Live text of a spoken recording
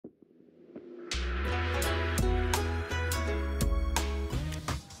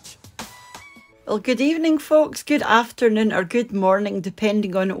Well, good evening, folks, good afternoon or good morning,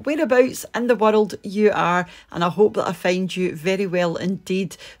 depending on whereabouts in the world you are. And I hope that I find you very well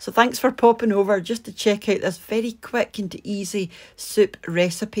indeed. So thanks for popping over just to check out this very quick and easy soup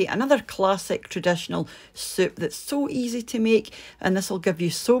recipe. Another classic traditional soup that's so easy to make. And this will give you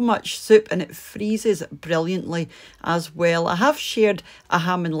so much soup and it freezes brilliantly as well. I have shared a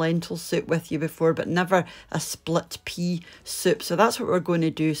ham and lentil soup with you before, but never a split pea soup. So that's what we're going to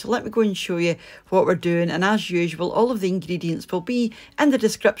do. So let me go and show you what we're doing, and as usual all of the ingredients will be in the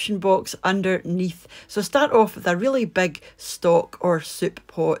description box underneath. So start off with a really big stock or soup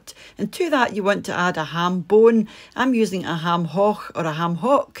pot, and to that you want to add a ham bone. I'm using a ham hough or a ham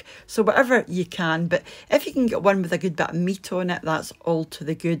hock, so whatever you can, but if you can get one with a good bit of meat on it, that's all to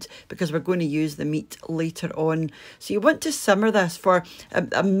the good, because we're going to use the meat later on. So you want to simmer this for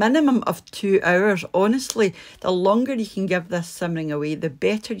a minimum of 2 hours. Honestly, the longer you can give this simmering away, the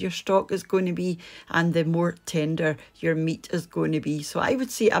better your stock is going to be and the more tender your meat is going to be. So I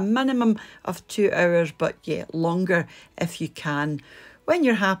would say a minimum of 2 hours, but yeah, longer if you can. When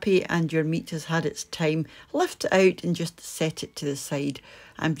you're happy and your meat has had its time, lift it out and just set it to the side.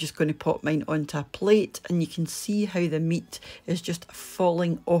 I'm just going to pop mine onto a plate, and you can see how the meat is just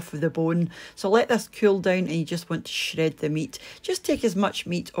falling off of the bone. So let this cool down, and you just want to shred the meat. Just take as much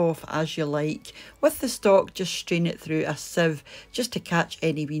meat off as you like. With the stock, just strain it through a sieve just to catch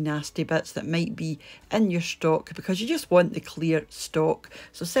any wee nasty bits that might be in your stock, because you just want the clear stock.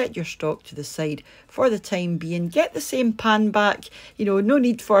 So set your stock to the side for the time being. Get the same pan back, you know, no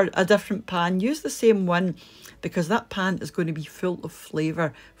need for a different pan. Use the same one, because that pan is going to be full of flavour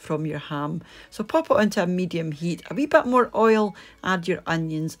from your ham. So pop it onto a medium heat, a wee bit more oil, add your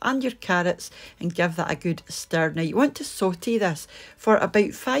onions and your carrots and give that a good stir. Now you want to saute this for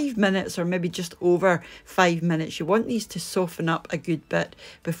about 5 minutes, or maybe just over 5 minutes. You want these to soften up a good bit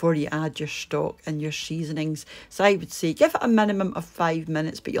before you add your stock and your seasonings. So I would say give it a minimum of 5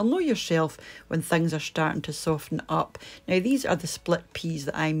 minutes, but you'll know yourself when things are starting to soften up. Now these are the split peas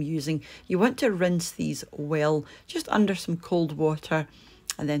that I'm using. You want to rinse these well, just under some cold water,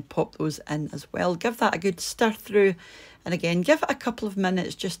 and then pop those in as well. Give that a good stir through, and again give it a couple of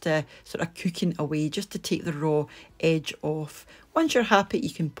minutes just to sort of cooking away, just to take the raw edge off. Once you're happy, you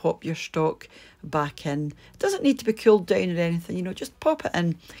can pop your stock back in. It doesn't need to be cooled down or anything, you know, just pop it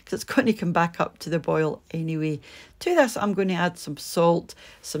in, because it's going to come back up to the boil anyway. To this I'm going to add some salt,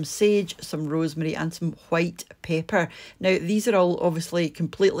 some sage, some rosemary and some white pepper. Now these are all obviously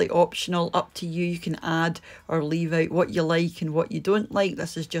completely optional, up to you. You can add or leave out what you like and what you don't like.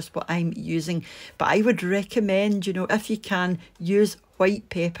 This is just what I'm using, but I would recommend, you know, if you can, use white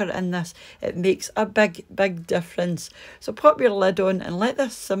pepper in this. It makes a big difference. So pop your lid on and let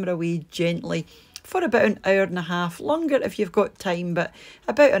this simmer away gently for about an hour and a half. Longer if you've got time, but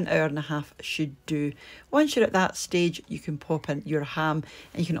about an hour and a half should do. Once you're at that stage, you can pop in your ham,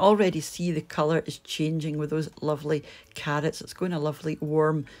 and you can already see the colour is changing with those lovely carrots. It's going a lovely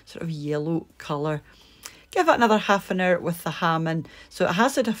warm sort of yellow colour. Give it another half an hour with the ham in. So it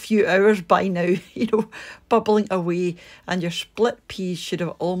has had a few hours by now, you know, bubbling away, and your split peas should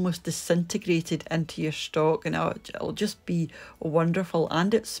have almost disintegrated into your stock, and it'll just be wonderful,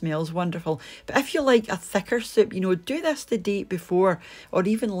 and it smells wonderful. But if you like a thicker soup, you know, do this the day before, or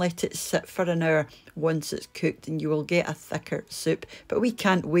even let it sit for an hour once it's cooked, and you will get a thicker soup. But we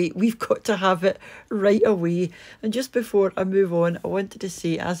can't wait. We've got to have it right away. And just before I move on, I wanted to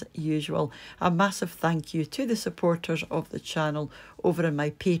say, as usual, a massive thank you to the supporters of the channel over on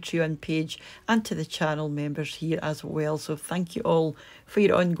my Patreon page, and to the channel members here as well. So thank you all for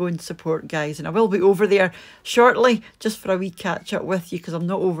your ongoing support, guys, and I will be over there shortly just for a wee catch up with you, because I'm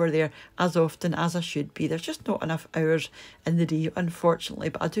not over there as often as I should be. There's just not enough hours in the day, unfortunately,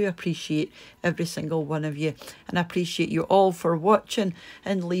 but I do appreciate every single one of you, and I appreciate you all for watching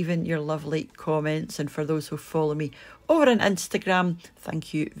and leaving your lovely comments. And for those who follow me over on Instagram,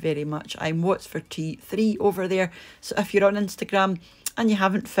 thank you very much. I'm What's for Tea 3 over there, so if you're on Instagram and you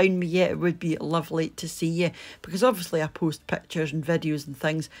haven't found me yet, it would be lovely to see you, because obviously I post pictures and videos and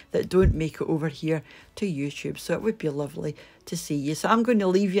things that don't make it over here to YouTube, so it would be lovely to see you. So I'm going to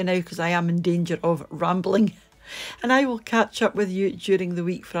leave you now, because I am in danger of rambling, and I will catch up with you during the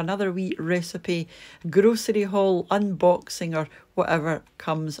week for another wee recipe, grocery haul, unboxing, or whatever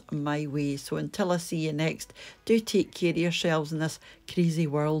comes my way. So until I see you next, do take care of yourselves in this crazy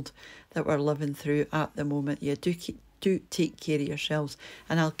world that we're living through at the moment. Yeah, do take care of yourselves,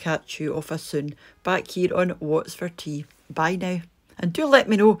 and I'll catch you off soon back here on What's for Tea. Bye now, and do let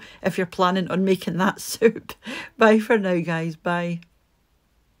me know if you're planning on making that soup. Bye for now, guys. Bye.